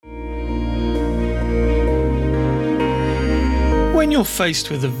When you're faced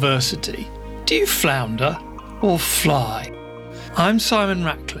with adversity, do you flounder or fly? I'm Simon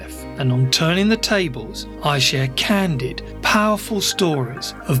Ratcliffe, and on Turning the Tables, I share candid, powerful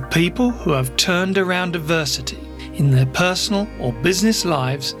stories of people who have turned around adversity in their personal or business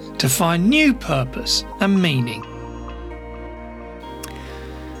lives to find new purpose and meaning.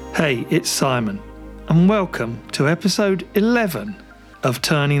 Hey, it's Simon, and welcome to episode 11 of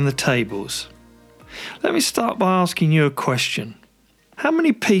Turning the Tables. Let me start by asking you a question. How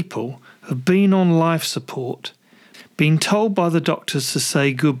many people have been on life support, been told by the doctors to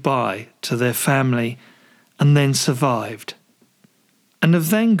say goodbye to their family, and then survived, and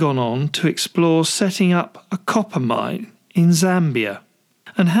have then gone on to explore setting up a copper mine in Zambia?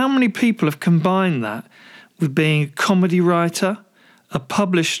 And how many people have combined that with being a comedy writer, a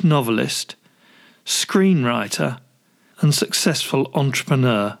published novelist, screenwriter, and successful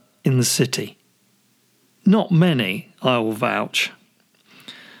entrepreneur in the city? Not many, I will vouch.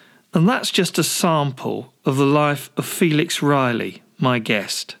 And that's just a sample of the life of Felix Riley, my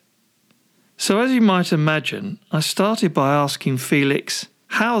guest. So as you might imagine, I started by asking Felix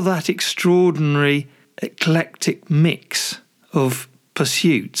how that extraordinary, eclectic mix of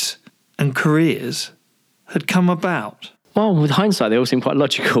pursuits and careers had come about. Well, with hindsight, they all seem quite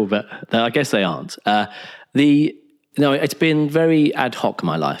logical, but I guess they aren't. It's been very ad hoc,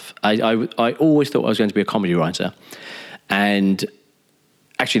 my life. I always thought I was going to be a comedy writer. And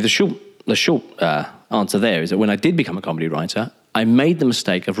actually, the short answer there is that when I did become a comedy writer, I made the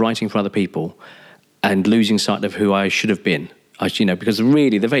mistake of writing for other people and losing sight of who I should have been. Because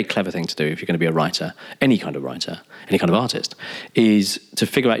really, the very clever thing to do if you're going to be a writer, any kind of artist, is to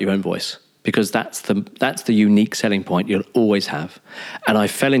figure out your own voice. Because that's the unique selling point you'll always have. And I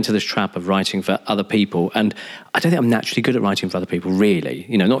fell into this trap of writing for other people, and I don't think I'm naturally good at writing for other people, really.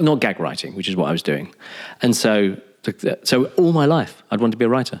 Not gag writing, which is what I was doing. And so all my life, I'd wanted to be a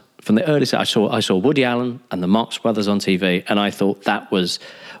writer. From the earliest, I saw Woody Allen and the Marx Brothers on TV, and I thought that was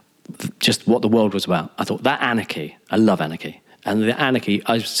just what the world was about. I thought, that anarchy, I love anarchy. And the anarchy,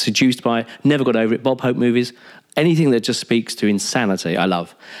 I was seduced by, never got over it, Bob Hope movies. Anything that just speaks to insanity, I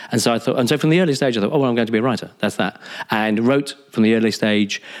love. And so from the early stage, I thought, I'm going to be a writer. That's that. And wrote from the early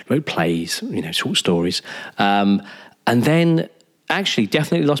stage, wrote plays, short stories. And then actually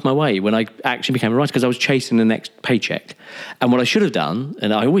definitely lost my way when I actually became a writer because I was chasing the next paycheck. And what I should have done,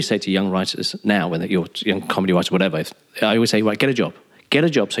 and I always say to young writers now, when you're a young comedy writer, whatever, I always say, right, get a job. Get a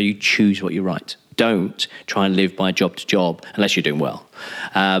job so you choose what you write. Don't try and live by job to job unless you're doing well.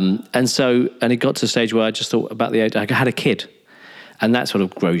 And it got to the stage where I just thought about I had a kid, and that sort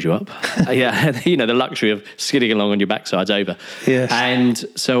of grows you up. The luxury of skidding along on your backside's over. Yes. And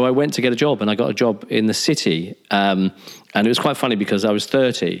so I went to get a job, and I got a job in the city. And it was quite funny because I was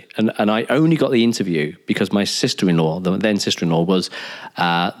 30, and I only got the interview because my sister-in-law, the then sister-in-law, was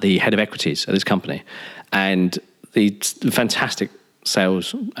the head of equities at this company. And the fantastic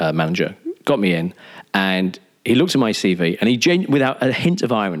sales manager got me in, and he looked at my CV, and he, without a hint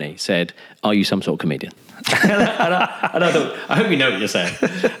of irony, said, "Are you some sort of comedian?" and I thought, I hope you know what you're saying.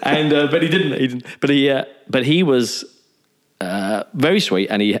 But he didn't. But he was very sweet,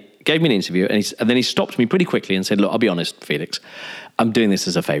 and he gave me an interview, and then he stopped me pretty quickly and said, "Look, I'll be honest, Felix, I'm doing this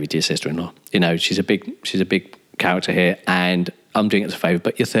as a favour to your sister-in-law. She's a big character here, and I'm doing it as a favour,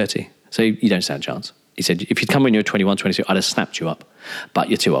 but you're 30, so you don't stand a chance." He said, "If you'd come when you were 21, 22, I'd have snapped you up, but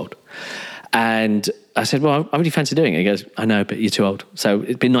you're too old." And I said, "Well, I really fancy doing it." He goes, "I know, but you're too old. So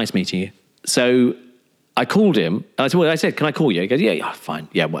it's been nice meeting you." So I called him, and I said, "Can I call you?" He goes, yeah, fine.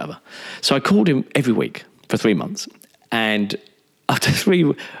 Yeah, whatever. So I called him every week for 3 months. And after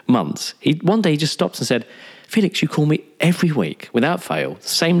 3 months, one day he just stopped and said, "Felix, you call me every week without fail,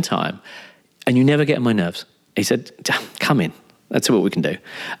 same time, and you never get on my nerves." He said, "Come in. Let's see what we can do."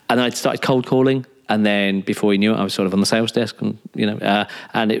 And I started cold calling. And then before he knew it, I was sort of on the sales desk, and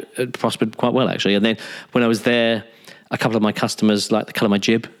it prospered quite well, actually. And then when I was there, a couple of my customers liked the colour of my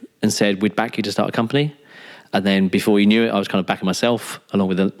jib and said, "We'd back you to start a company." And then before you knew it, I was kind of backing myself along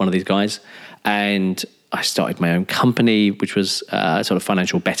with one of these guys. And I started my own company, which was sort of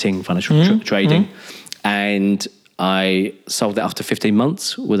financial betting, financial trading. And I sold it after 15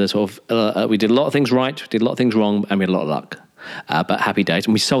 months with a sort of, we did a lot of things right, did a lot of things wrong, and we had a lot of luck. But happy days.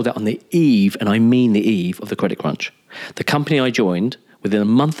 And we sold it on the eve, and I mean the eve, of the credit crunch. The company I joined, within a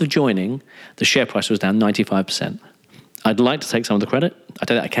month of joining, the share price was down 95%. I'd like to take some of the credit. I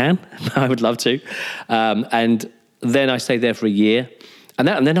don't think I can. I would love to. And then I stayed there for a year.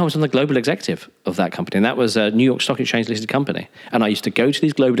 And then I was on the global executive of that company, and that was a New York Stock Exchange listed company. And I used to go to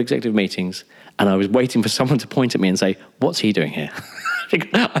these global executive meetings, and I was waiting for someone to point at me and say, "What's he doing here?"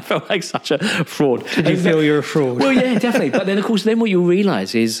 I felt like such a fraud. Did you feel you're a fraud? Well, yeah, definitely. But then, of course, what you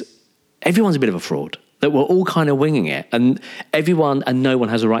realise is everyone's a bit of a fraud, that we're all kind of winging it, and everyone and no one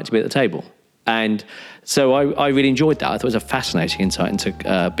has a right to be at the table. And so I really enjoyed that. I thought it was a fascinating insight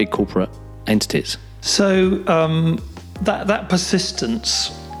into big corporate entities. So that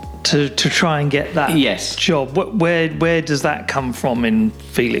persistence to try and get that job, where does that come from in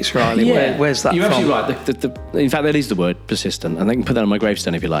Felix Riley? Yeah. Where's that You're from? You're absolutely right. In fact, that is the word, persistent. And I can put that on my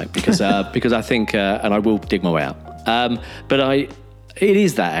gravestone if you like, because I think, and I will dig my way out. But it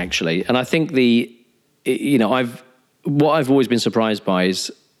is that actually. And I think what I've always been surprised by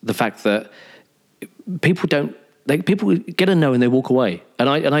is the fact that people get a no and they walk away. And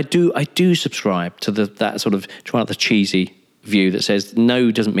I do subscribe to that sort of the cheesy view that says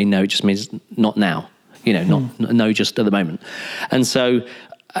no doesn't mean no, it just means not now. Not no just at the moment. And so,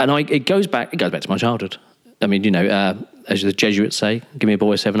 it goes back to my childhood. I mean, as the Jesuits say, give me a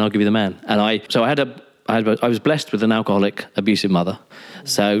boy of 7, I'll give you the man. And I was blessed with an alcoholic, abusive mother.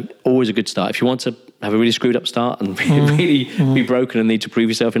 So always a good start. If you want to have a really screwed up start and really be broken and need to prove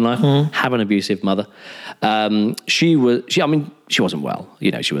yourself in life, have an abusive mother. She wasn't well.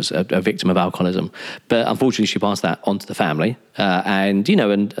 She was a victim of alcoholism, but unfortunately she passed that on to the family.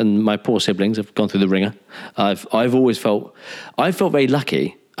 And my poor siblings have gone through the ringer. I've always felt very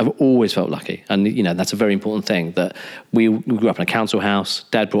lucky. I've always felt lucky. And, that's a very important thing, that we grew up in a council house.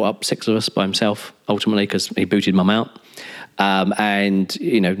 Dad brought up 6 of us by himself, ultimately, because he booted mum out.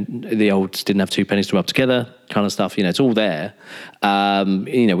 The olds didn't have 2 pennies to rub together, kind of stuff. It's all there.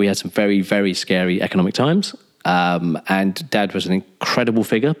 We had some very, very scary economic times. And Dad was an incredible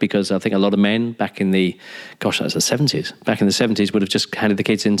figure, because I think a lot of men back in the 70s. Back in the 70s would have just handed the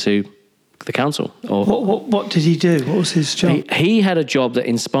kids into the council. Or what did he do? What was his job? He had a job that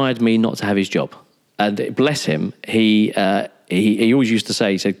inspired me not to have his job. And bless him, he always used to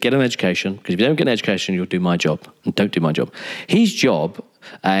say, he said, get an education, because if you don't get an education, you'll do my job, and don't do my job. His job,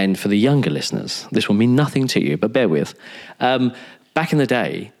 and for the younger listeners, this will mean nothing to you, but bear with. Back in the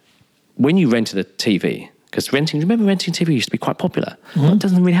day, when you rented a TV, because remember renting TV used to be quite popular. Well, it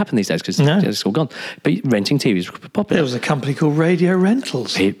doesn't really happen these days because it's all gone. But renting TV is popular. There was a company called Radio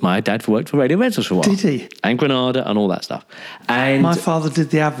Rentals. My dad worked for Radio Rentals for a while. Did he? And Granada and all that stuff. And my father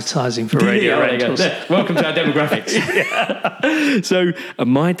did the advertising for Radio Rentals. Welcome to our demographics. So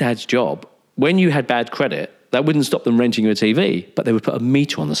my dad's job, when you had bad credit, that wouldn't stop them renting you a TV, but they would put a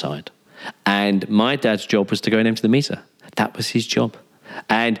meter on the side. And my dad's job was to go and empty the meter. That was his job.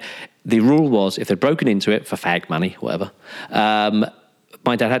 And the rule was, if they'd broken into it for fag money, whatever,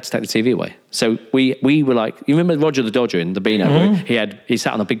 my dad had to take the TV away. So we were like, you remember Roger the Dodger in the Beano? Where he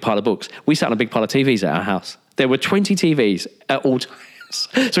sat on a big pile of books. We sat on a big pile of TVs at our house. There were 20 TVs at all times.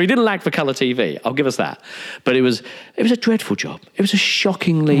 So he didn't lack for colour TV, I'll give us that. But it was a dreadful job. It was a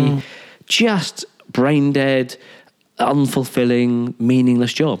shockingly just brain dead, unfulfilling,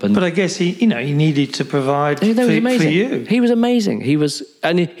 meaningless job. But I guess he needed to provide for you. He was amazing. He was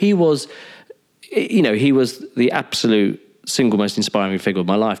the absolute single most inspiring figure of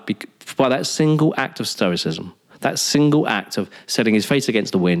my life by that single act of stoicism, that single act of setting his face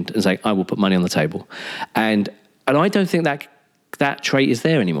against the wind and saying, I will put money on the table. And I don't think that trait is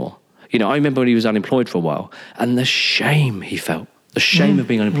there anymore. I remember when he was unemployed for a while, and the shame he felt, the shame of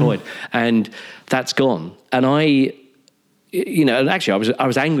being unemployed, and that's gone. And and actually I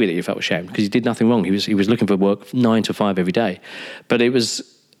was angry that he felt ashamed, because he did nothing wrong. He was looking for work 9 to 5 every day. But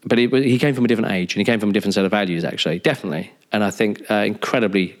he came from a different age, and he came from a different set of values, actually, definitely. And I think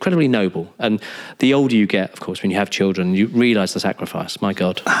incredibly noble. And the older you get, of course, when you have children, you realise the sacrifice. My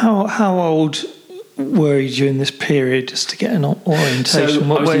God. How old were you during this period, just to get an orientation?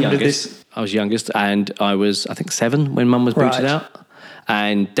 So I was youngest, and I was, I think, 7 when Mum was booted out.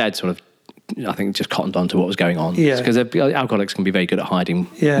 And Dad sort of, I think, just cottoned on to what was going on. Yeah. Because alcoholics can be very good at hiding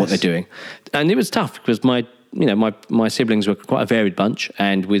what they're doing. And it was tough, because my siblings were quite a varied bunch,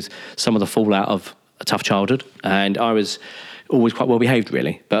 and with some of the fallout of a tough childhood. And I was always quite well behaved,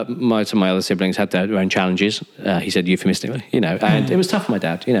 really. But some of my other siblings had their own challenges, he said euphemistically, and it was tough for my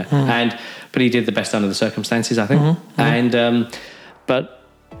dad, but he did the best under the circumstances, I think. And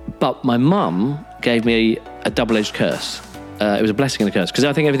but my mum gave me a double-edged curse. It was a blessing and a curse, because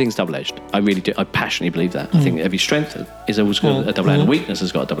I think everything's double-edged. I really do. I passionately believe that. I think every strength is always got a double-edged, and weakness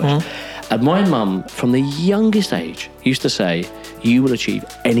has got a double-edged. And my mum, from the youngest age, used to say, you will achieve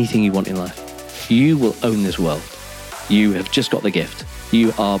anything you want in life. You will own this world. You have just got the gift.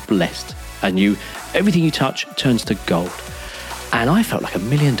 You are blessed. And everything you touch turns to gold. And I felt like $1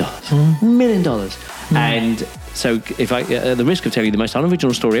 million. $1 million. And so if I, at the risk of telling you the most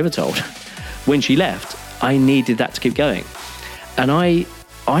unoriginal story ever told, when she left, I needed that to keep going. And I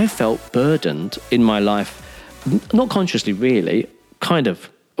felt burdened in my life, not consciously really, kind of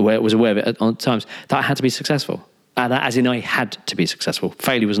was aware of it at times, that I had to be successful. As in I had to be successful.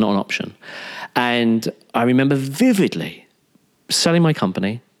 Failure was not an option. And I remember vividly selling my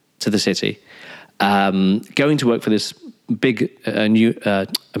company to the city, going to work for this big new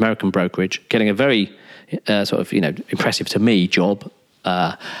American brokerage, getting a very sort of, impressive to me job,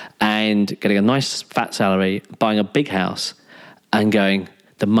 and getting a nice fat salary, buying a big house, and going,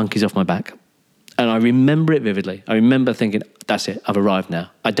 the monkey's off my back. And I remember it vividly. I remember thinking, that's it, I've arrived now.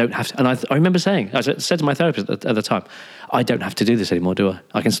 I don't have to. And I remember saying, I said to my therapist at the time, I don't have to do this anymore, do I?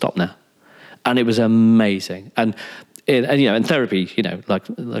 I can stop now. And it was amazing. And therapy, like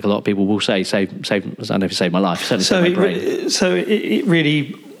a lot of people will say, I don't know if it saved my life. Certainly saved my brain. So it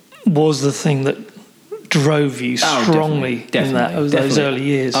really was the thing that drove you strongly in those early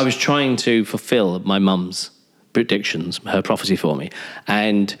years. I was trying to fulfill my mum's predictions, her prophecy for me.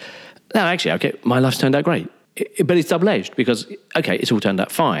 And now, actually, okay, my life's turned out great. But it's double-edged because, okay, it's all turned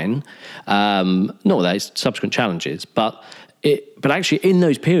out fine. Not without its subsequent challenges. But actually, in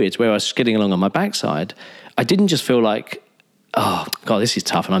those periods where I was skidding along on my backside, I didn't just feel like, oh, God, this is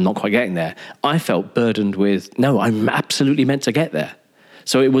tough and I'm not quite getting there. I felt burdened with, no, I'm absolutely meant to get there.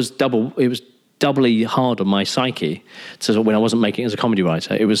 So it was doubly hard on my psyche. So when I wasn't making it as a comedy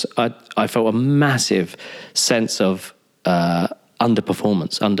writer, I felt a massive sense of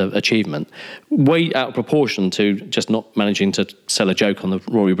underperformance, underachievement, way out of proportion to just not managing to sell a joke on the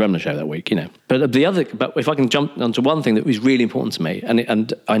Rory Bremner show that week, But if I can jump onto one thing that was really important to me,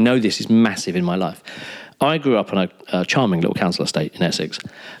 and I know this is massive in my life. I grew up on a charming little council estate in Essex,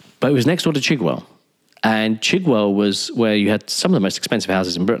 but it was next door to Chigwell. And Chigwell was where you had some of the most expensive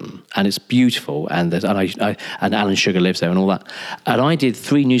houses in Britain, and it's beautiful, and Alan Sugar lives there and all that. And I did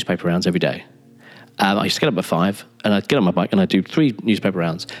 3 newspaper rounds every day. I used to get up at 5, and I'd get on my bike, and I'd do 3 newspaper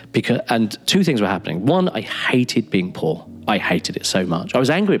rounds. And 2 things were happening. One, I hated being poor. I hated it so much. I was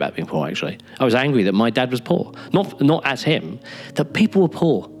angry about being poor, actually. I was angry that my dad was poor. Not at him, that people were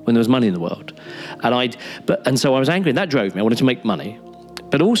poor when there was money in the world. And so I was angry, and that drove me. I wanted to make money.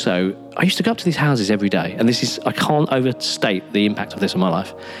 But also, I used to go up to these houses every day, and I can't overstate the impact of this on my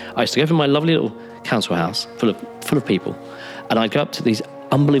life. I used to go from my lovely little council house full of people, and I'd go up to these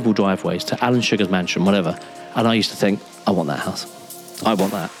unbelievable driveways to Alan Sugar's mansion, whatever, and I used to think, I want that house. I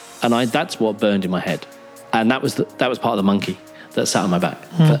want that. And that's what burned in my head. And that was part of the monkey that sat on my back,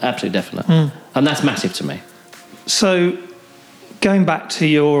 absolutely definite. And that's massive to me. So, going back to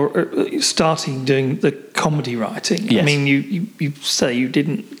your starting doing the comedy writing, yes. I mean, you say you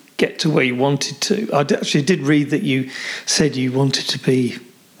didn't get to where you wanted to. I actually did read that you said you wanted to be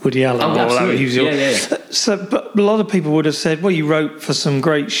Woody Allen. Oh, absolutely. Yeah. So, but a lot of people would have said, well, you wrote for some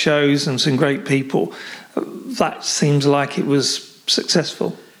great shows and some great people. That seems like it was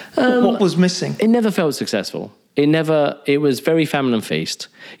successful. What was missing? It never felt successful. It was very famine and feast.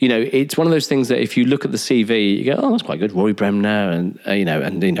 It's one of those things that if you look at the CV, you go, oh, that's quite good. Rory Bremner and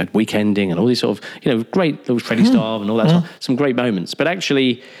Weekending and all these sort of, great, there was Freddie Starr and all that stuff, some great moments. But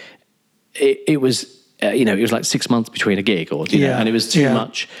actually, it was, it was like 6 months between a gig and it was too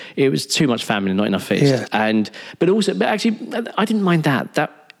much. It was too much famine and not enough feast. Yeah. But actually, I didn't mind that.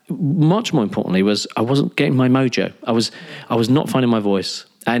 That much more importantly was I wasn't getting my mojo. I was not finding my voice.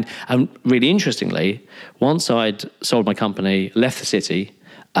 And really interestingly, once I'd sold my company, left the city,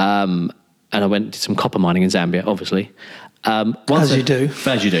 and I went and did some copper mining in Zambia, obviously. As you do.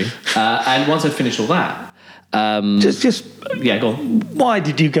 And once I'd finished all that... yeah, go on. Why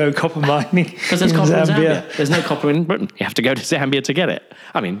did you go copper mining Because there's copper in Zambia. There's no copper in Britain. You have to go to Zambia to get it.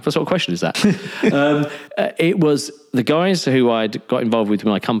 I mean, what sort of question is that? It was the guys who I'd got involved with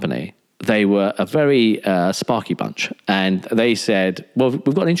my company. They were a very sparky bunch, and they said, well,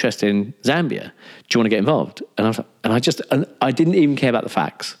 we've got an interest in Zambia. Do you want to get involved? And I didn't even care about the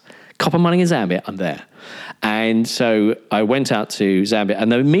facts. Copper mining in Zambia, I'm there. And so I went out to Zambia,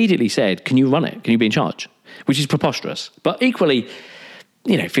 and they immediately said, can you run it? Can you be in charge? Which is preposterous. But equally,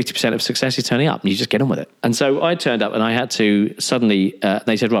 50% of success is turning up, and you just get on with it. And so I turned up, and I had to suddenly,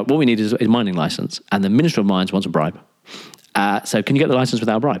 they said, right, what we need is a mining license, and the Minister of Mines wants a bribe. So can you get the license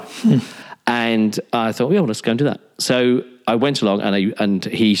without a bribe? And I thought, well, let's go and do that. So I went along, and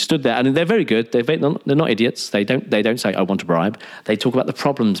he stood there, and they're very good. They're not idiots. They don't say, I want a bribe. They talk about the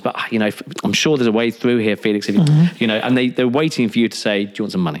problems, but I'm sure there's a way through here, Felix. And they're waiting for you to say, do you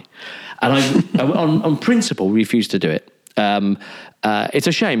want some money? And I on principle, refused to do it. It's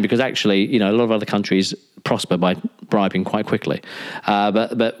a shame because actually, a lot of other countries prosper by bribing quite quickly.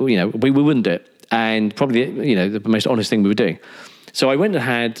 But we wouldn't do it. And probably, the most honest thing we were doing. So I went and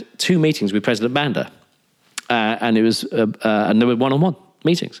had 2 meetings with President Banda. And it was, and there were one-on-one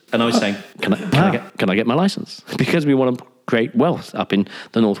meetings. And I was saying, can I get my license? Because we want to create wealth up in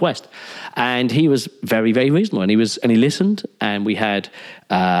the Northwest. And he was very, very reasonable. And he listened, and we had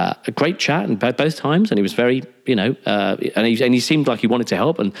a great chat and both times. And he was very, and he seemed like he wanted to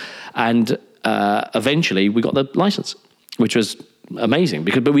help. And eventually we got the license, which was amazing.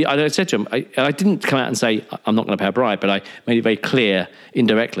 But I said to him, I didn't come out and say, I'm not going to pay a bribe, but I made it very clear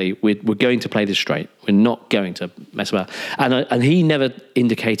indirectly, we're going to play this straight. We're not going to mess about. And he never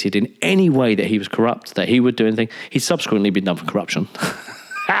indicated in any way that he was corrupt, that he would do anything. He's subsequently been done for corruption.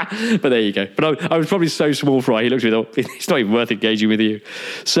 But there you go. But I was probably so small fry, he looked at me and thought, it's not even worth engaging with you.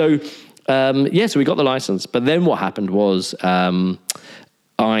 So, so we got the license. But then what happened was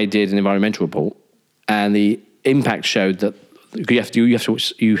I did an environmental report, and the impact showed that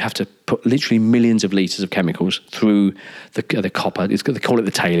you have to put literally millions of litres of chemicals through the copper. They call it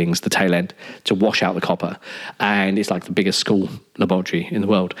the tailings, the tail end, to wash out the copper. And it's like the biggest school laboratory in the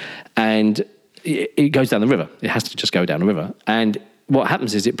world. And it goes down the river. It has to just go down the river. And what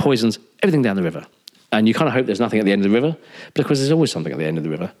happens is it poisons everything down the river. And you kind of hope there's nothing at the end of the river, because there's always something at the end of the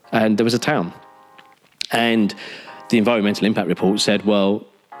river. And there was a town. And the environmental impact report said, well,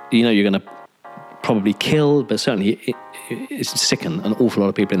 you're going to probably kill, but certainly it's sicken an awful lot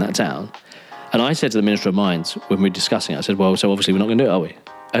of people in that town. And I said to the Minister of Mines when we were discussing it, I said, well, so obviously we're not going to do it, are we?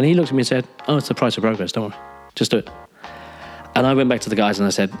 And he looked at me and said, oh, it's the price of progress, don't worry, just do it. And I went back to the guys and I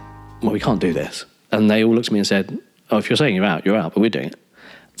said, well, we can't do this. And they all looked at me and said, oh, if you're saying you're out, but we're doing it.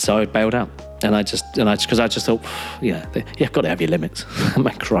 So I bailed out. And I just thought, you've got to have your limits.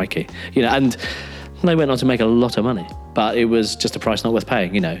 Man, crikey. And they went on to make a lot of money, but it was just a price not worth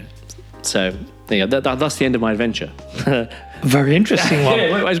paying, So that's the end of my adventure. Very interesting one.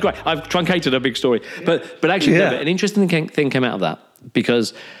 Yeah, it was great. I've truncated a big story. But actually, an interesting thing came out of that,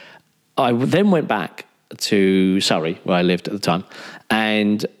 because I then went back to Surrey, where I lived at the time,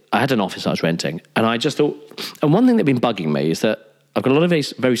 and I had an office I was renting. And I just thought, and one thing that had been bugging me is that I've got a lot of very,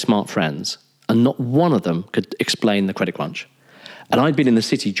 very smart friends, and not one of them could explain the credit crunch. And I'd been in the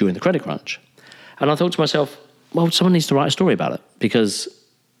city during the credit crunch. And I thought to myself, well, someone needs to write a story about it, because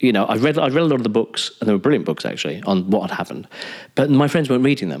I read a lot of the books, and they were brilliant books, actually, on what had happened. But my friends weren't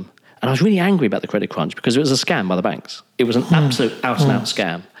reading them. And I was really angry about the credit crunch, because it was a scam by the banks. It was an absolute out-and-out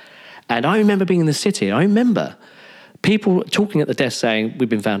scam. And I remember being in the city, and I remember people talking at the desk saying, we've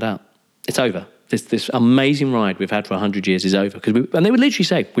been found out. It's over. This amazing ride we've had for 100 years is over. And they would literally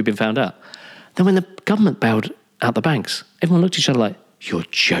say, we've been found out. Then when the government bailed out the banks, everyone looked at each other like, you're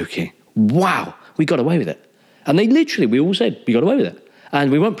joking. Wow, we got away with it. And we all said, we got away with it. And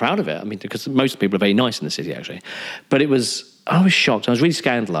we weren't proud of it. I mean, because most people are very nice in the city, actually. But I was shocked. I was really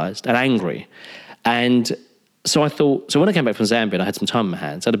scandalised and angry. And so when I came back from Zambia and I had some time in my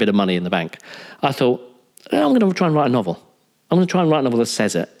hands, I had a bit of money in the bank, I thought, I'm going to try and write a novel. I'm going to try and write a novel that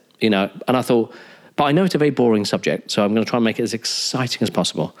says it, And I thought, but I know it's a very boring subject, so I'm going to try and make it as exciting as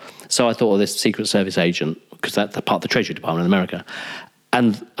possible. So I thought of this Secret Service agent, because that's part of the Treasury Department in America.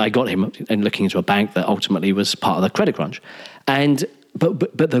 And I got him looking into a bank that ultimately was part of the credit crunch.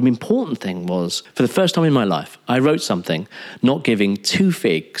 But the important thing was, for the first time in my life, I wrote something not giving 2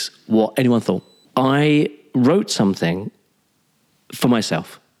 figs what anyone thought. I wrote something for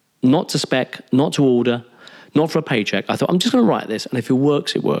myself, not to spec, not to order, not for a paycheck. I thought, I'm just going to write this, and if it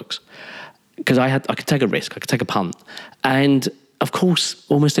works, it works. Because I could take a risk, I could take a punt. And of course,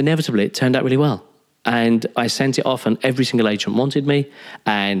 almost inevitably, it turned out really well. And I sent it off, and every single agent wanted me.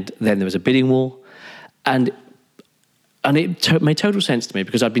 And then there was a bidding war. And it made total sense to me,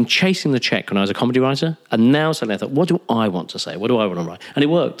 because I'd been chasing the check when I was a comedy writer, and now suddenly I thought, what do I want to say? What do I want to write? And it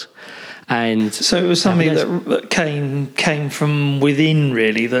worked. And so it was something that came from within,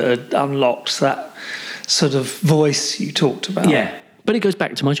 really, that had unlocked that sort of voice you talked about. Yeah, but it goes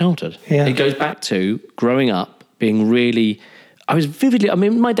back to my childhood. Yeah. It goes back to growing up, being really...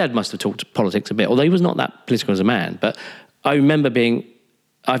 my dad must have talked politics a bit, although he was not that political as a man, but I remember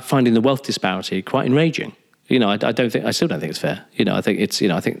finding the wealth disparity quite enraging. I still don't think it's fair. I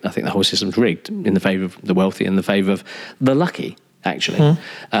think the whole system's rigged in the favour of the wealthy and the favour of the lucky, actually.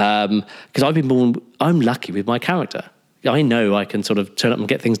 Because I've been born, I'm lucky with my character. I know I can sort of turn up and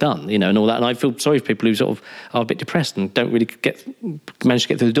get things done, and all that. And I feel sorry for people who sort of are a bit depressed and don't really manage to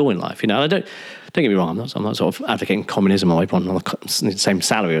get through the door in life. And I don't get me wrong, I'm not sort of advocating communism or everyone on the same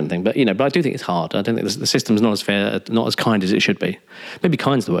salary or anything. But but I do think it's hard. I don't think the system's not as fair, not as kind as it should be. Maybe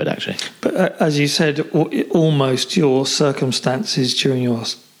kind's the word, actually. But as you said, almost your circumstances during your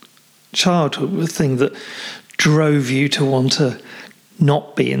childhood were the thing that drove you to want to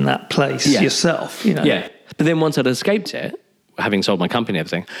not be in that place yourself, you know? Yeah. But then once I'd escaped it, having sold my company and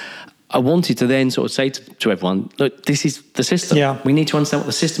everything, I wanted to then sort of say to everyone, look, this is the system. Yeah. We need to understand what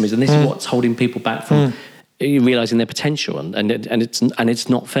the system is, and this is what's holding people back from realising their potential, and it's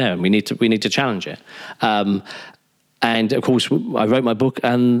not fair, and we need to challenge it. And of course, I wrote my book,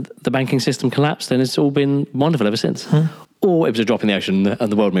 and the banking system collapsed, and it's all been wonderful ever since. Or it was a drop in the ocean,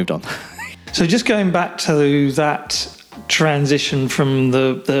 and the world moved on. So just going back to that transition from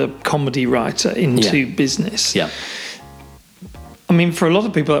the comedy writer into business. Yeah. I mean, for a lot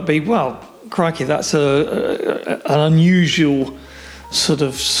of people, that'd be, well, crikey, that's an unusual sort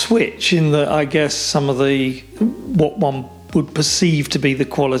of switch in that I guess some of what one would perceive to be the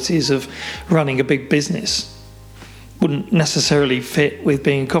qualities of running a big business wouldn't necessarily fit with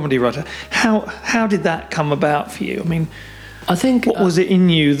being a comedy writer. How did that come about for you? I mean, I think what was it in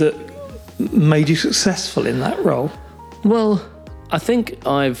you that made you successful in that role? Well, I think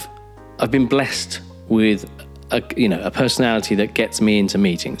I've been blessed with a personality that gets me into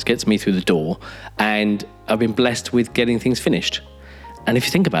meetings, gets me through the door, and I've been blessed with getting things finished. And if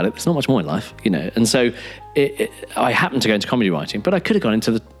you think about it, there's not much more in life, you know. And so I happened to go into comedy writing, but I could have gone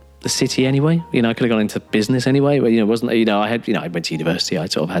into the city anyway. You know, I could have gone into business anyway. But, I went to university. I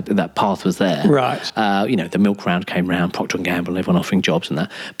sort of had that path was there. Right. The milk round came round, Procter & Gamble, everyone offering jobs and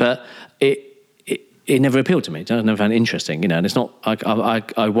that. But it never appealed to me. I never found it interesting, and it's not.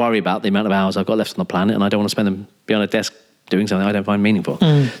 I worry about the amount of hours I've got left on the planet, and I don't want to spend them behind a desk doing something I don't find meaningful.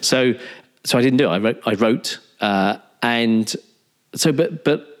 So I didn't do it. I wrote, and so,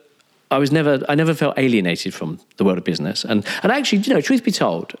 but I never felt alienated from the world of business, and actually, truth be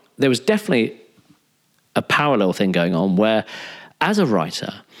told, there was definitely a parallel thing going on where, as a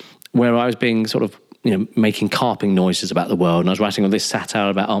writer, where I was being sort of making carping noises about the world, and I was writing all this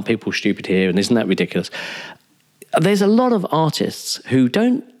satire about aren't people stupid here, and isn't that ridiculous? There's a lot of artists who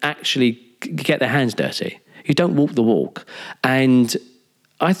don't actually get their hands dirty, who don't walk the walk, and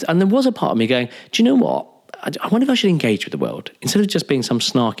there was a part of me going, do you know what? I wonder if I should engage with the world instead of just being some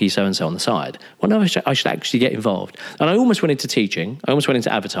snarky so-and-so on the side. I wonder if I should actually get involved. And I almost went into teaching. I almost went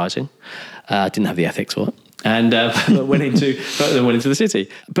into advertising. I didn't have the ethics for it. And went into the city.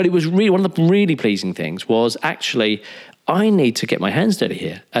 But it was really, one of the really pleasing things was actually, I need to get my hands dirty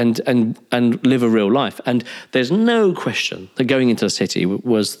here and live a real life. And there's no question that going into the city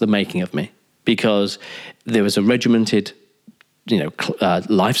was the making of me, because there was a regimented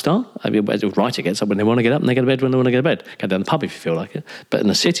lifestyle. I mean, a writer gets up when they want to get up, and they go to bed when they want to go to bed. Go down the pub if you feel like it. But in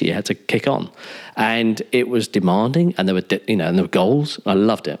the city, you had to kick on, and it was demanding. And there were goals. I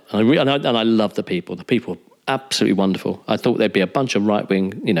loved it, and I loved the people. The people were absolutely wonderful. I thought there'd be a bunch of right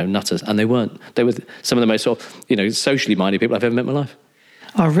wing, nutters, and they weren't. They were some of the most sort of, socially minded people I've ever met in my life.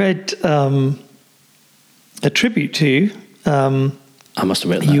 I read a tribute to you. I must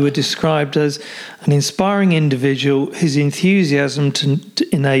have written that. You were described as an inspiring individual. His enthusiasm to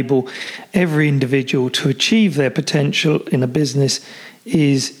enable every individual to achieve their potential in a business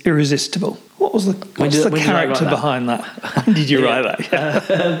is irresistible. What's the character behind that? When did you write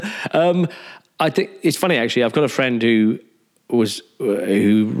that? I think it's funny, actually. I've got a friend who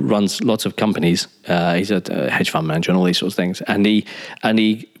runs lots of companies. He's a hedge fund manager and all these sorts of things. And he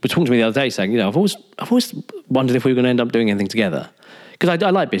was talking to me the other day saying, I've always wondered if we were going to end up doing anything together. Because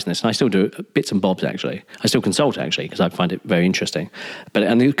I like business, and I still do bits and bobs, actually. I still consult, actually, because I find it very interesting.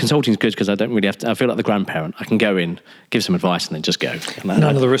 And the consulting is good because I don't really have to. I feel like the grandparent. I can go in, give some advice, and then just go. None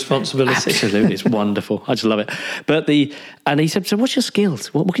of the responsibility. Absolutely, it's wonderful. I just love it. And he said, so what's your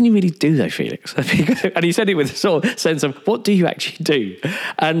skills? What can you really do, though, Felix? And he said it with a sort of sense of, what do you actually do?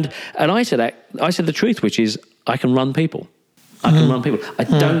 And I said the truth, which is, I can run people. I can run people. I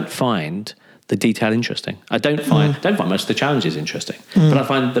don't find the detail interesting. I don't find most of the challenges interesting, but I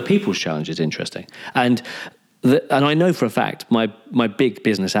find the people's challenges interesting. And I know for a fact my big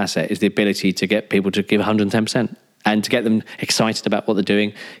business asset is the ability to get people to give 110% and to get them excited about what they're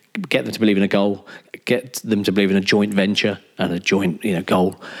doing, get them to believe in a goal, get them to believe in a joint venture and a joint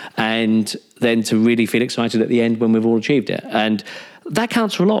goal, and then to really feel excited at the end when we've all achieved it. And that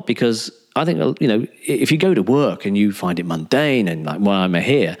counts for a lot, because I think, if you go to work and you find it mundane and like, why am I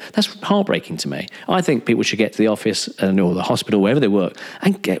here? That's heartbreaking to me. I think people should get to the office or the hospital, wherever they work,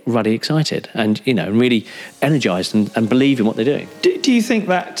 and get ruddy excited and, really energized and believe in what they're doing. Do you think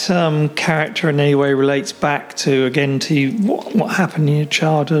that character in any way relates back to what happened in your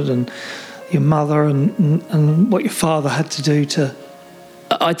childhood and your mother and what your father had to do to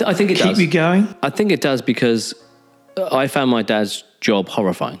I think it keep you going? I think it does, because I found my dad's job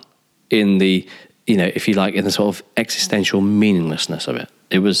horrifying. In the, if you like, in the sort of existential meaninglessness of it.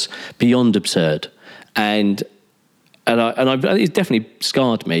 It was beyond absurd. And it definitely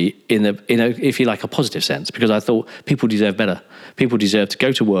scarred me in a, if you like, a positive sense, because I thought people deserve better. People deserve to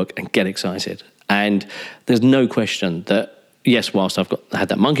go to work and get excited. And there's no question that, yes, whilst had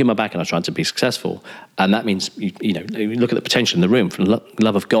that monkey in my back and I was trying to be successful, and that means, you look at the potential in the room for the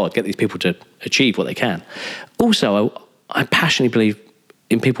love of God, get these people to achieve what they can. Also, I passionately believe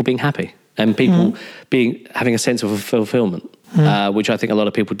in people being happy and people having a sense of fulfillment. Which I think a lot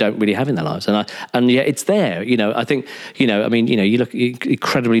of people don't really have in their lives, and yet it's there. I think you look at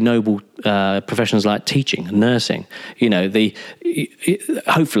incredibly noble professions like teaching and nursing.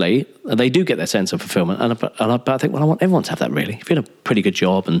 Hopefully they do get their sense of fulfillment, but I think, well, I want everyone to have that. Really, if you had a pretty good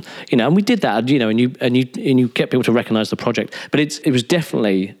job, and and we did that, and you get people to recognise the project, but it was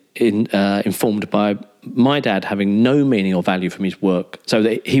definitely informed by my dad having no meaning or value from his work, so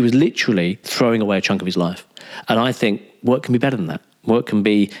that he was literally throwing away a chunk of his life. And I think work can be better than that. Work can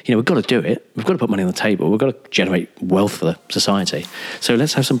be, we've got to do it. We've got to put money on the table. We've got to generate wealth for the society. So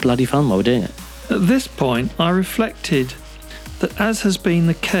let's have some bloody fun while we're doing it. At this point, I reflected that, as has been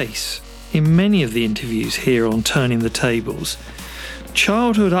the case in many of the interviews here on Turning the Tables,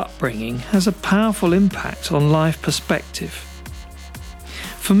 childhood upbringing has a powerful impact on life perspective.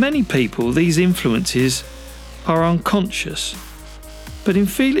 For many people, these influences are unconscious. But in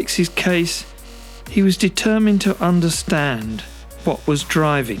Felix's case, he was determined to understand what was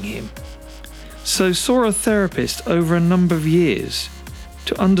driving him, so saw a therapist over a number of years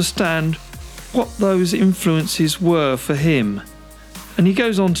to understand what those influences were for him. And he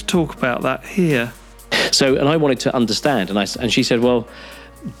goes on to talk about that here. So, and I wanted to understand, and she said, well,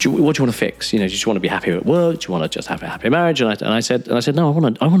 what do you want to fix? Do you just want to be happier at work? Do you want to just have a happy marriage? And I said, no, I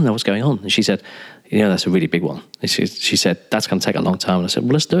want to know what's going on. And she said, that's a really big one. And she said, that's going to take a long time. And I said,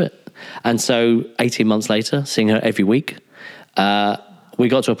 well, let's do it. And so 18 months later, seeing her every week, we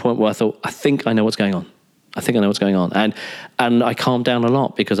got to a point where I thought, I think I know what's going on. And I calmed down a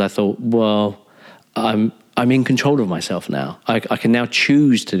lot, because I thought, well, I'm in control of myself now. I can now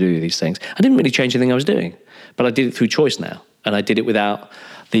choose to do these things. I didn't really change anything I was doing, but I did it through choice now. And I did it without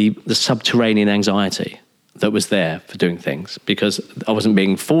the subterranean anxiety that was there for doing things, because I wasn't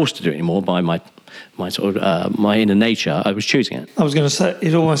being forced to do it anymore by my sort of my inner nature. I was choosing it. I was going to say,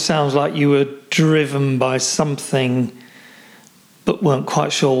 it almost sounds like you were driven by something but weren't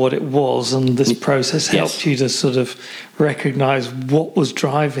quite sure what it was, and this process helped you to sort of recognise what was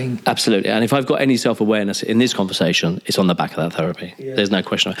driving. Absolutely. And if I've got any self-awareness in this conversation, it's on the back of that therapy. Yeah. There's no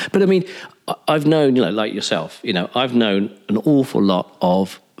question. But I mean, I've known, like yourself, I've known an awful lot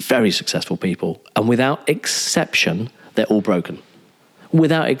of very successful people, and without exception, they're all broken.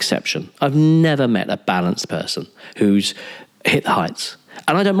 Without exception. I've never met a balanced person who's hit the heights.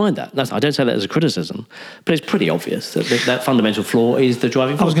 And I don't mind that. I don't say that as a criticism, but it's pretty obvious that fundamental flaw is the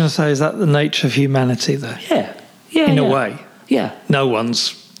driving force. I was going to say, is that the nature of humanity, though? Yeah. In a way. Yeah. No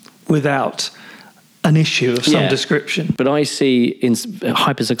one's without an issue of some description. But I see in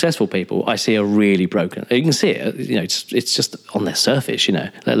hyper-successful people, I see are really broken. You can see it, it's just on their surface,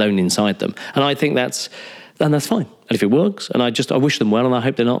 let alone inside them. And I think that's fine. And if it works, and I wish them well, and I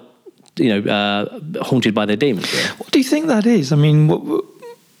hope they're not, haunted by their demons. Really. What do you think that is? I mean,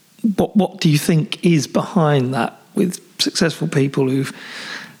 what do you think is behind that with successful people who've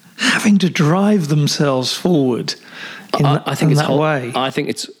having to drive themselves forward in that way? I think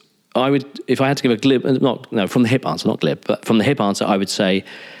it's. I would, if I had to give a glib, from the hip answer, not glib, but from the hip answer, I would say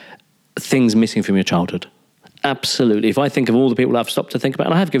things missing from your childhood. Absolutely. If I think of all the people I've stopped to think about,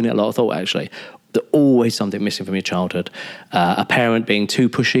 and I have given it a lot of thought actually, there's always something missing from your childhood. A parent being too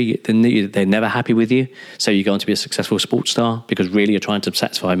pushy, they're never happy with you. So you go on to be a successful sports star because really you're trying to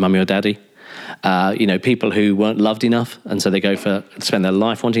satisfy mummy or daddy. People who weren't loved enough, and so they go spend their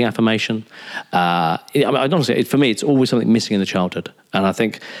life wanting affirmation. Honestly, for me, it's always something missing in the childhood. And I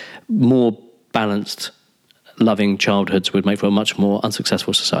think more balanced, loving childhoods would make for a much more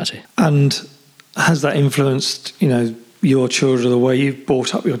unsuccessful society. And has that influenced, your children, the way you've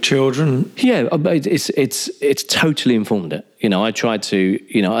brought up your children? Yeah, it's totally informed it. I tried to,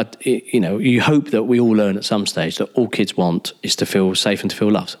 you hope that we all learn at some stage that all kids want is to feel safe and to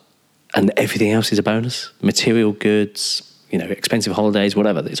feel loved. And everything else is a bonus. Material goods, expensive holidays,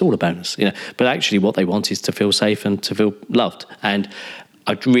 whatever. It's all a bonus, But actually what they want is to feel safe and to feel loved. And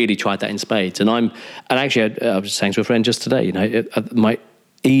I really tried that in spades. I was saying to a friend just today, my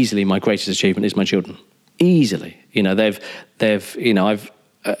greatest achievement is my children. Easily, I'm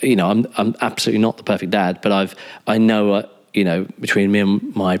absolutely not the perfect dad, but I know, between me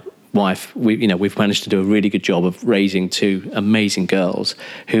and my wife, we've managed to do a really good job of raising two amazing girls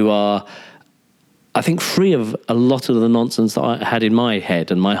who are, I think, free of a lot of the nonsense that I had in my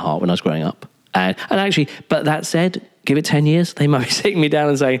head and my heart when I was growing up. And actually, but that said, give it 10 years, they might be sitting me down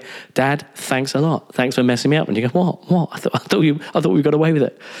and saying, Dad, thanks a lot. Thanks for messing me up. And you go, what? I thought we got away with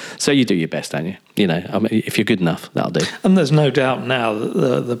it. So you do your best, don't you? You know, I mean, if you're good enough, that'll do. And there's no doubt now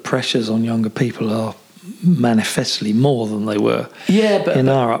that the pressures on younger people are manifestly more than they were in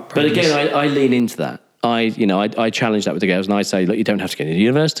our upbringing. But again, I lean into that. I challenge that with the girls, and I say, look, you don't have to get into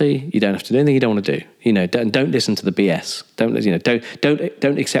university. You don't have to do anything you don't want to do. You know, don't listen to the BS.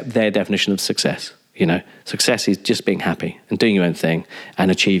 Don't accept their definition of success. You know, success is just being happy and doing your own thing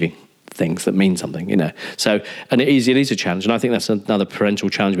and achieving things that mean something. You know, so and it is a challenge, and I think that's another parental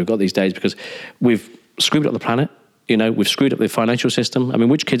challenge we've got these days because we've screwed up the planet. You know, we've screwed up the financial system. I mean,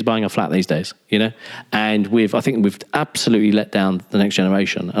 which kid's buying a flat these days? You know, and I think we've absolutely let down the next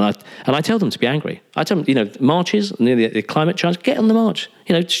generation. And I tell them to be angry. I tell them, you know, marches, the climate change, get on the march.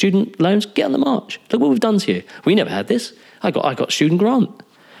 You know, student loans, get on the march. Look what we've done to you. We never had this. I got student grant.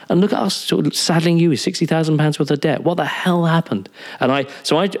 And look at us sort of saddling you with £60,000 worth of debt. What the hell happened? And I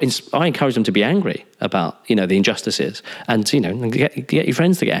encourage them to be angry about, you know, the injustices and, you know, get your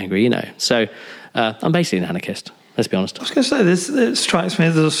friends to get angry, you know. So I'm basically an anarchist. Let's be honest. I was going to say, it strikes me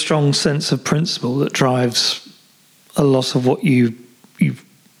as a strong sense of principle that drives a lot of what you've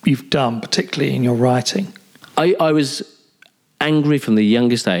done, particularly in your writing. I was angry from the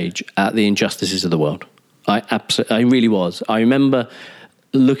youngest age at the injustices of the world. I really was. I remember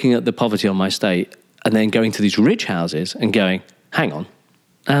looking at the poverty on my estate and then going to these rich houses and going, hang on,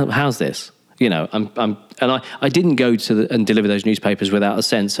 how's this? You know, I didn't go and deliver those newspapers without a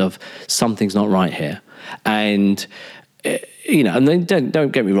sense of something's not right here. And, you know, and then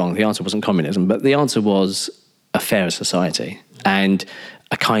don't get me wrong, the answer wasn't communism, but the answer was a fairer society and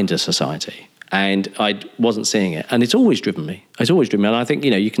a kinder society. And I wasn't seeing it. And it's always driven me. And I think,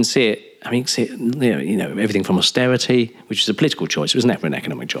 you know, you can see it. I mean, you know, everything from austerity, which is a political choice. It was never an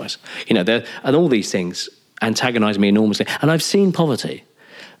economic choice. You know, and all these things antagonise me enormously. And I've seen poverty.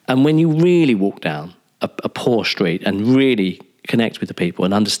 And when you really walk down a poor street and really connect with the people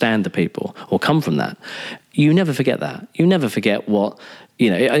and understand the people or come from that, you never forget that. You never forget what,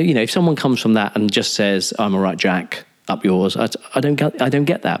 you know, if someone comes from that and just says, I'm all right, Jack, up yours, I don't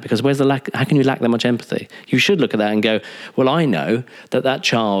get that, because where's the lack? How can you lack that much empathy? You should look at that and go, well, I know that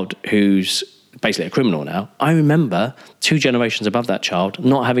child who's basically a criminal now, I remember 2 generations above that child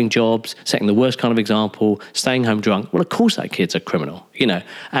not having jobs, setting the worst kind of example, staying home drunk. Well, of course that kid's a criminal, you know.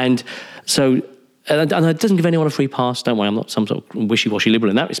 And so, and it doesn't give anyone a free pass. Don't worry, I'm not some sort of wishy-washy liberal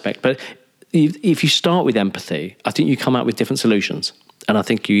in that respect. But if you start with empathy, I think you come out with different solutions. And I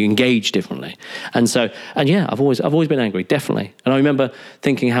think you engage differently. And yeah, I've always been angry, definitely. And I remember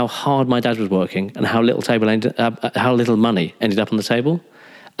thinking how hard my dad was working and how little little money ended up on the table,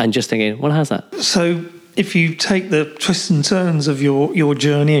 and just thinking, well, how's that? So if you take the twists and turns of your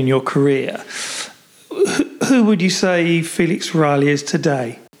journey and your career, who would you say Felix Riley is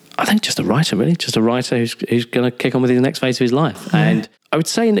today? I think just a writer, really. Just a writer who's going to kick on with his next phase of his life. Mm. And I would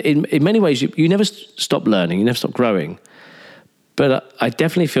say in many ways, you never stop learning, you never stop growing. But I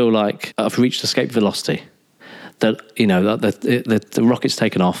definitely feel like I've reached escape velocity. That, you know, the rocket's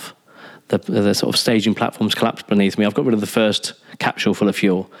taken off, the sort of staging platforms collapsed beneath me. I've got rid of the first capsule full of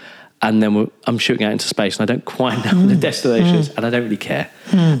fuel, and then I'm shooting out into space, and I don't quite know what the destination is, and I don't really care.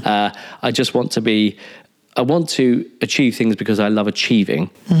 I just want to achieve things because I love achieving,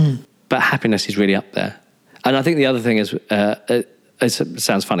 but happiness is really up there. And I think the other thing is, it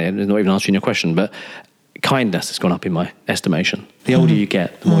sounds funny, I'm not even answering your question, but kindness has gone up in my estimation. The older you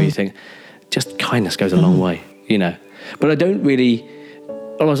get, the more you think, just kindness goes a long way, you know. But I don't really,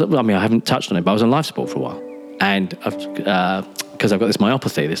 I haven't touched on it, but I was on life support for a while. And because I've got this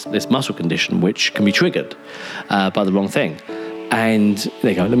myopathy, this muscle condition, which can be triggered by the wrong thing. And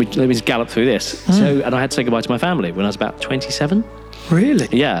there you go, let me just gallop through this. And I had to say goodbye to my family when I was about 27. Really?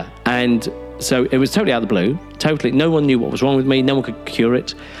 Yeah. And so it was totally out of the blue. Totally, no one knew what was wrong with me. No one could cure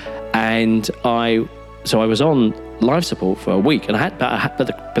it. And I was on life support for a week, and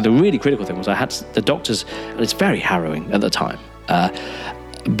but the really critical thing was I had the doctors, and it's very harrowing at the time,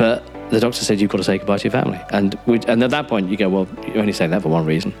 but the doctor said, you've got to say goodbye to your family. And at that point you go, well, you're only saying that for one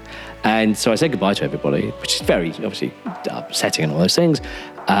reason. And so I said goodbye to everybody, which is very obviously upsetting and all those things.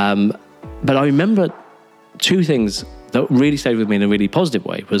 But I remember 2 things that really stayed with me in a really positive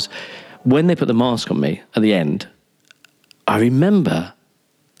way was when they put the mask on me at the end, I remember,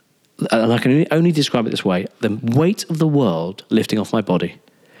 and I can only describe it this way, the weight of the world lifting off my body.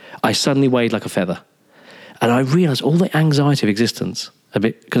 I suddenly weighed like a feather. And I realised all the anxiety of existence, a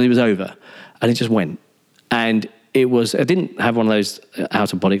bit, because it was over, and it just went. And I didn't have one of those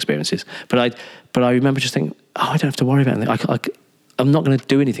out-of-body experiences, but I remember just thinking, I don't have to worry about anything. I'm not going to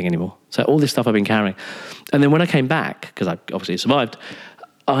do anything anymore. So all this stuff I've been carrying. And then when I came back, because I obviously survived,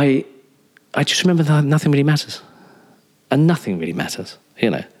 I just remember that nothing really matters. And nothing really matters,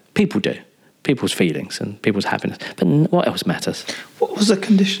 People do. People's feelings and people's happiness. But what else matters? What was the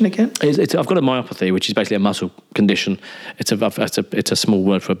condition again? I've got a myopathy, which is basically a muscle condition. It's a small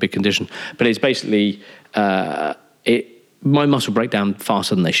word for a big condition. But it's basically, my muscle break down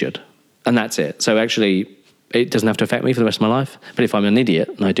faster than they should. And that's it. So actually, it doesn't have to affect me for the rest of my life. But if I'm an idiot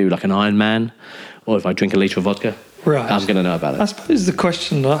and I do like an Ironman, or if I drink a litre of vodka, I'm going to know about it. I suppose the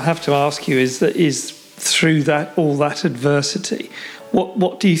question I have to ask you is through all that adversity,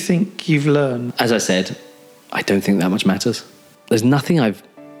 what do you think you've learned? As I said, I don't think that much matters. There's nothing I've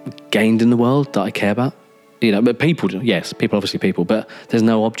gained in the world that I care about. But people do. Yes, obviously people, but there's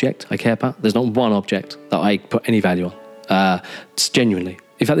no object I care about. There's not one object that I put any value on. It's genuinely.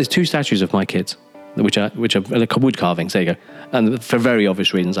 In fact, there's 2 statues of my kids, which are wood carvings. There you go. And for very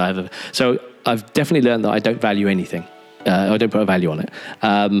obvious reasons, So I've definitely learned that I don't value anything. I don't put a value on it.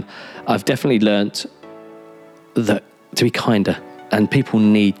 I've definitely learned that to be kinder. And people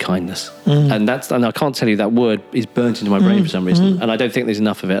need kindness. And I can't tell you, that word is burnt into my brain for some reason. And I don't think there's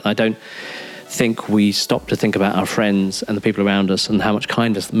enough of it. I don't think we stop to think about our friends and the people around us and how much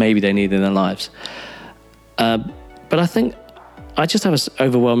kindness maybe they need in their lives. But I think I just have an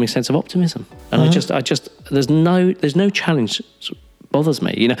overwhelming sense of optimism. And I just there's no challenge that bothers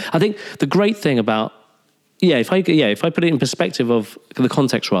me. I think the great thing about, if I put it in perspective of the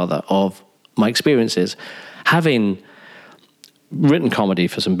context rather of my experiences, having written comedy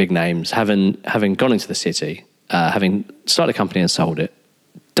for some big names, having gone into the city, having started a company and sold it,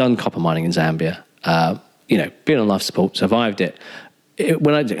 done copper mining in Zambia, been on life support, survived it.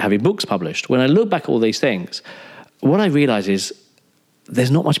 Having books published, when I look back at all these things, what I realise is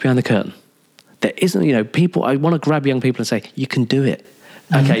there's not much behind the curtain. There isn't, people, I want to grab young people and say, you can do it.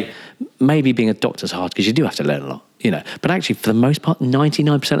 Okay, maybe being a doctor's hard because you do have to learn a lot, But actually, for the most part,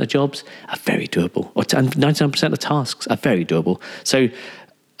 99% of jobs are very doable. And 99% of tasks are very doable. So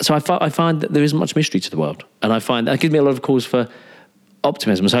I find that there isn't much mystery to the world. And I find that gives me a lot of cause for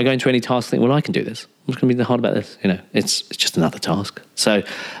optimism. So I go into any task and think, well, I can do this. What's going to be hard about this? It's just another task. So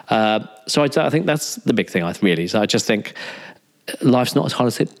I think that's the big thing, So I just think life's not as hard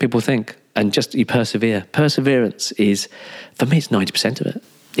as people think. And just you persevere. Perseverance is, for me, it's 90% of it.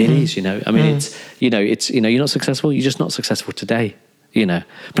 It is, I mean, it's you're not successful. You're just not successful today,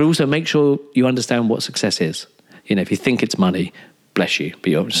 But also make sure you understand what success is. If you think it's money, bless you, but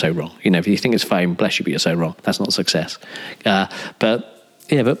you're so wrong. If you think it's fame, bless you, but you're so wrong. That's not success. But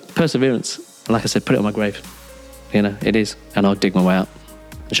perseverance, like I said, put it on my grave. It is. And I'll dig my way out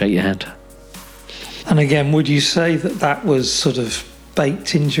and shake your hand. And again, would you say that was sort of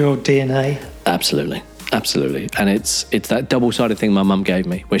baked into your DNA? Absolutely. And it's that double-sided thing my mum gave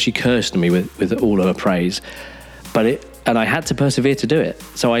me, where she cursed me with all of her praise, and I had to persevere to do it.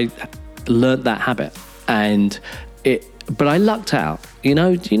 So I learnt that habit, but I lucked out.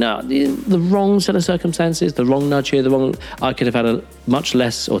 The wrong set of circumstances, the wrong nudge here, I could have had a much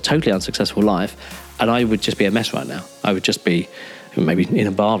less or totally unsuccessful life, and I would just be a mess right now. I would just be maybe in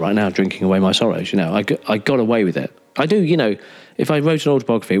a bar right now drinking away my sorrows. I got away with it. I do, if I wrote an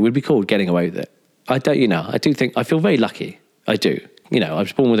autobiography, it would be called Getting Away with It. I do think, I feel very lucky. I do. I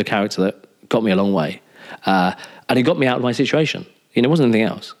was born with a character that got me a long way. And it got me out of my situation. It wasn't anything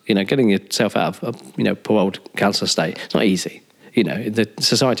else. Getting yourself out of a, poor old council estate, it's not easy. The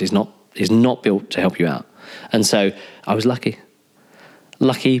society is not built to help you out. And so I was lucky.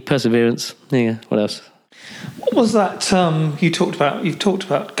 Lucky, perseverance. Yeah, what else? What was that you've talked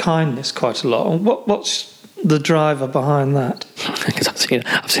about kindness quite a lot. What's the driver behind that? Because I've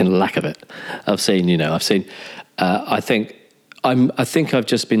seen a lack of it. I think I've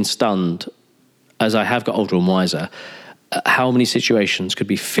just been stunned as I have got older and wiser, how many situations could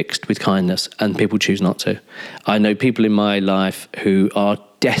be fixed with kindness and people choose not to. I know people in my life who are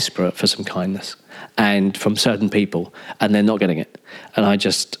desperate for some kindness and from certain people, and they're not getting it. And I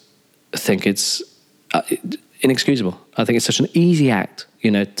just think it's inexcusable. I think it's such an easy act,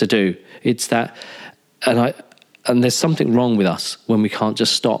 to do. It's that, and there's something wrong with us when we can't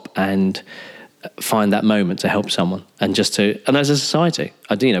just stop and find that moment to help someone, and as a society,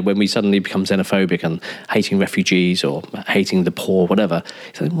 when we suddenly become xenophobic and hating refugees or hating the poor, whatever,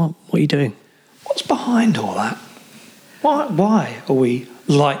 it's like, what are you doing? What's behind all that? Why are we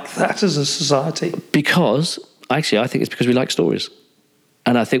like that as a society? Because, actually, I think it's because we like stories.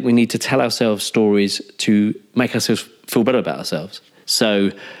 And I think we need to tell ourselves stories to make ourselves feel better about ourselves.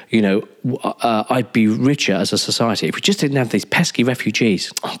 So, I'd be richer as a society if we just didn't have these pesky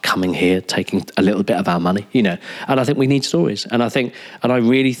refugees coming here, taking a little bit of our money, And I think we need stories. And I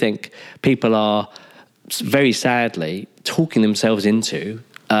really think people are very sadly talking themselves into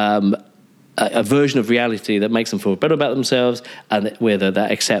a version of reality that makes them feel better about themselves, and whether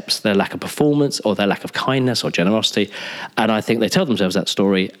that accepts their lack of performance or their lack of kindness or generosity. And I think they tell themselves that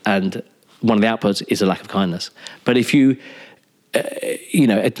story, and one of the outputs is a lack of kindness. But if you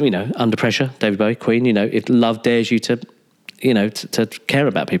under pressure, David Bowie, Queen, if love dares you to, to care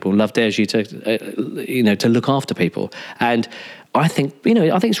about people, love dares you to, to look after people. And I think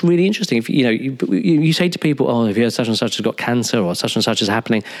it's really interesting. If, you say to people, oh, if you heard such and such has got cancer or such and such is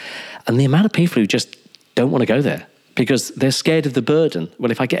happening, and the amount of people who just don't want to go there because they're scared of the burden.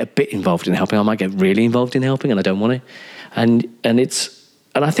 Well, if I get a bit involved in helping, I might get really involved in helping, and I don't want to. And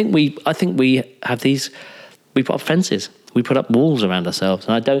I think we have these, we put up fences. We put up walls around ourselves,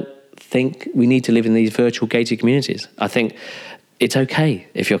 and I don't think we need to live in these virtual gated communities. I think it's okay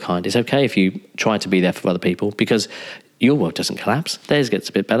if you're kind. It's okay if you try to be there for other people, because your world doesn't collapse. Theirs gets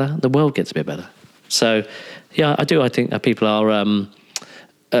a bit better. The world gets a bit better. So, yeah, I do. I think that people are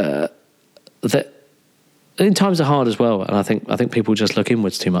that times are hard as well, and I think people just look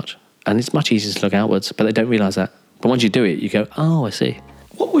inwards too much, and it's much easier to look outwards, but they don't realise that. But once you do it, you go, oh, I see.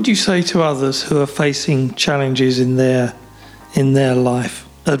 What would you say to others who are facing challenges in their life,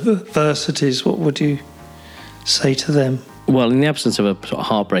 adversities? What would you say to them? Well, in the absence of a sort of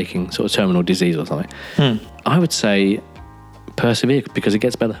heartbreaking sort of terminal disease or something, I would say persevere, because it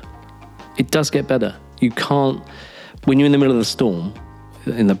gets better. It does get better. You can't, when you're in the middle of the storm,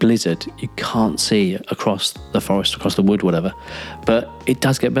 in the blizzard, you can't see across the forest, across the wood, whatever. But it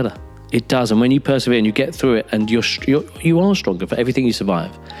does get better. It does, and when you persevere and you get through it, and you are stronger for everything you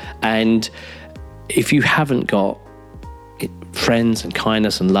survive. And if you haven't got friends and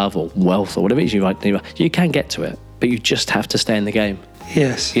kindness and love or wealth or whatever it is you can get to it, but you just have to stay in the game.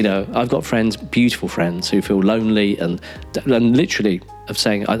 Yes. I've got friends, beautiful friends, who feel lonely and literally of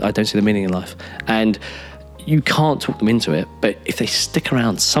saying, I don't see the meaning in life. And you can't talk them into it, but if they stick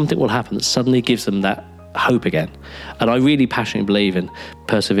around, something will happen that suddenly gives them that hope again. And I really passionately believe in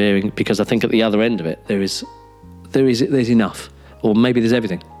persevering, because I think at the other end of it there's enough, or maybe there's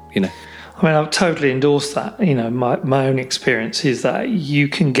everything. I mean, I've totally endorsed that. My own experience is that you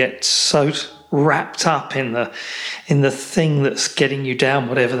can get so wrapped up in the thing that's getting you down,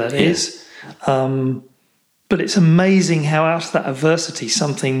 whatever that is. But it's amazing how out of that adversity,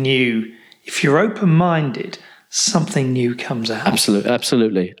 something new, if you're open-minded, something new comes out.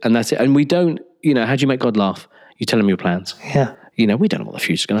 Absolutely. And that's it. And we don't, how do you make God laugh? You tell him your plans. Yeah. We don't know what the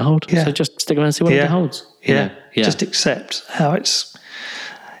future's going to hold. Yeah. So just stick around and see what it holds. Yeah. Just accept how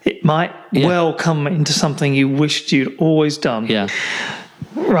it might well come into something you wished you'd always done. Yeah.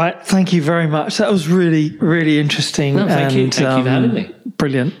 Right. Thank you very much. That was really, really interesting. No, thank you. Thank you for having me.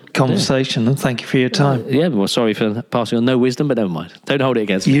 Brilliant conversation, and thank you for your time. Well, sorry for passing on no wisdom, but never mind. Don't hold it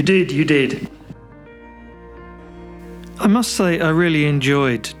against me. You did. I must say I really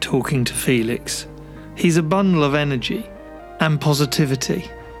enjoyed talking to Felix. He's a bundle of energy and positivity,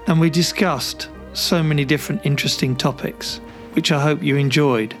 and we discussed so many different interesting topics, which I hope you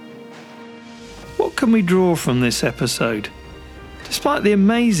enjoyed. What can we draw from this episode? Despite the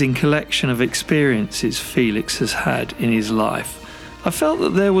amazing collection of experiences Felix has had in his life, I felt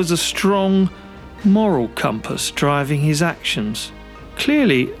that there was a strong moral compass driving his actions.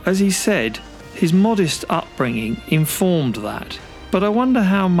 Clearly, as he said, his modest upbringing informed that. But I wonder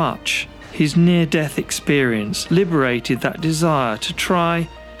how much his near-death experience liberated that desire to try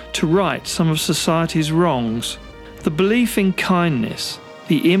to right some of society's wrongs. The belief in kindness,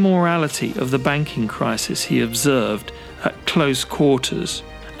 the immorality of the banking crisis he observed at close quarters,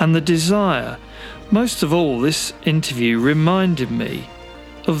 and the desire. Most of all, this interview reminded me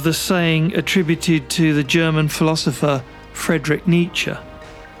of the saying attributed to the German philosopher Friedrich Nietzsche,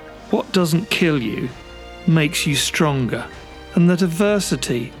 "What doesn't kill you makes you stronger," and that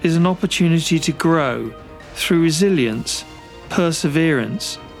adversity is an opportunity to grow through resilience,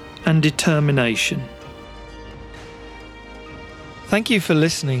 perseverance, and determination. Thank you for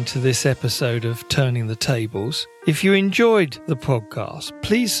listening to this episode of Turning the Tables. If you enjoyed the podcast,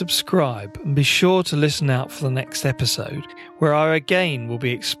 please subscribe and be sure to listen out for the next episode, where I again will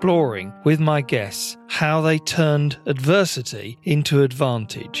be exploring with my guests how they turned adversity into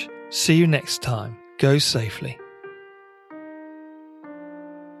advantage. See you next time. Go safely.